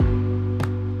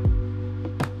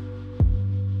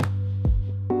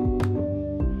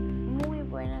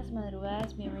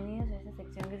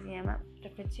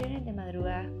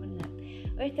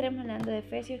Hoy estaremos hablando de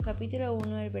Efesios capítulo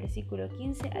 1, del versículo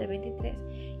 15 al 23,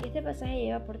 y este pasaje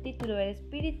lleva por título El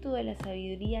espíritu de la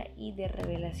sabiduría y de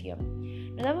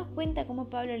revelación. Nos damos cuenta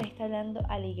cómo Pablo le está hablando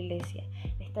a la iglesia.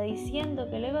 Le está diciendo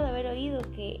que luego de haber oído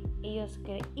que ellos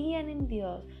creían en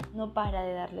Dios, no para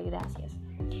de darle gracias.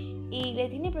 Y le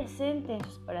tiene presente en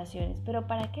sus oraciones. ¿Pero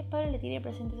para qué Pablo le tiene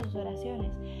presente en sus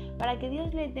oraciones? Para que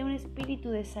Dios le dé un espíritu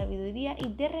de sabiduría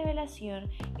y de revelación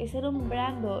que esté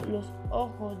alumbrando los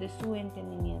ojos de su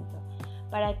entendimiento.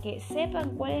 Para que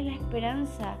sepan cuál es la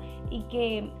esperanza y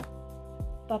que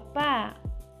Papá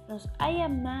nos ha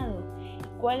llamado,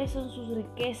 cuáles son sus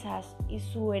riquezas y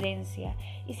su herencia.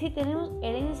 Y si tenemos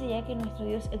herencia, ya que nuestro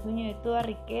Dios es dueño de toda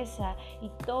riqueza y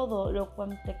todo lo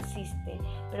cuanto existe.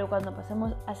 Pero cuando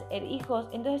pasamos a ser hijos,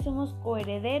 entonces somos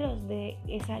coherederos de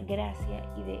esa gracia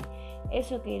y de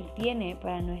eso que Él tiene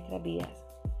para nuestras vidas.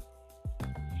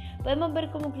 Podemos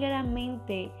ver cómo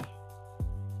claramente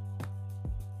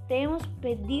debemos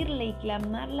pedirle y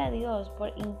clamarle a Dios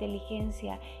por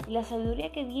inteligencia y la sabiduría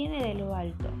que viene de lo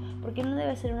alto, porque no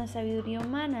debe ser una sabiduría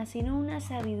humana, sino una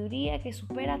sabiduría que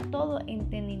supera todo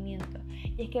entendimiento.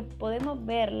 Y es que podemos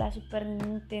ver la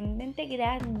superintendente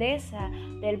grandeza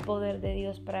del poder de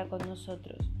Dios para con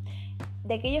nosotros.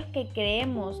 De aquellos que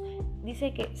creemos,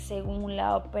 dice que según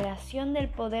la operación del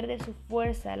poder de su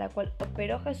fuerza, la cual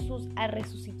operó Jesús a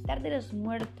resucitar de los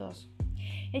muertos,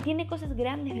 Él tiene cosas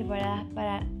grandes preparadas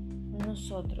para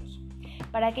nosotros,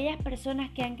 para aquellas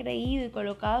personas que han creído y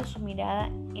colocado su mirada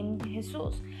en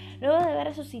Jesús. Luego de haber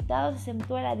resucitado, se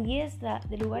sentó a la diestra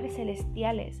de lugares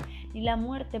celestiales, ni la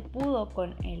muerte pudo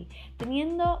con Él,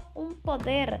 teniendo un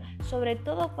poder sobre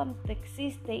todo cuanto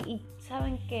existe. Y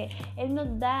saben que Él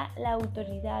nos da la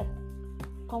autoridad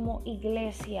como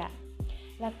iglesia,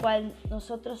 la cual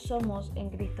nosotros somos en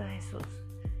Cristo Jesús.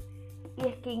 Y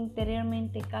es que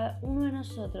interiormente cada uno de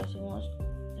nosotros somos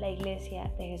la iglesia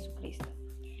de Jesucristo.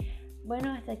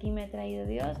 Bueno, hasta aquí me ha traído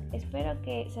Dios. Espero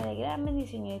que sea de gran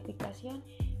bendición y edificación.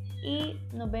 Y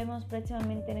nos vemos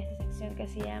próximamente en esta sección que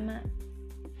se llama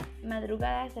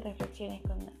Madrugadas de Reflexiones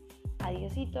con Dante.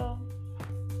 Adiósito.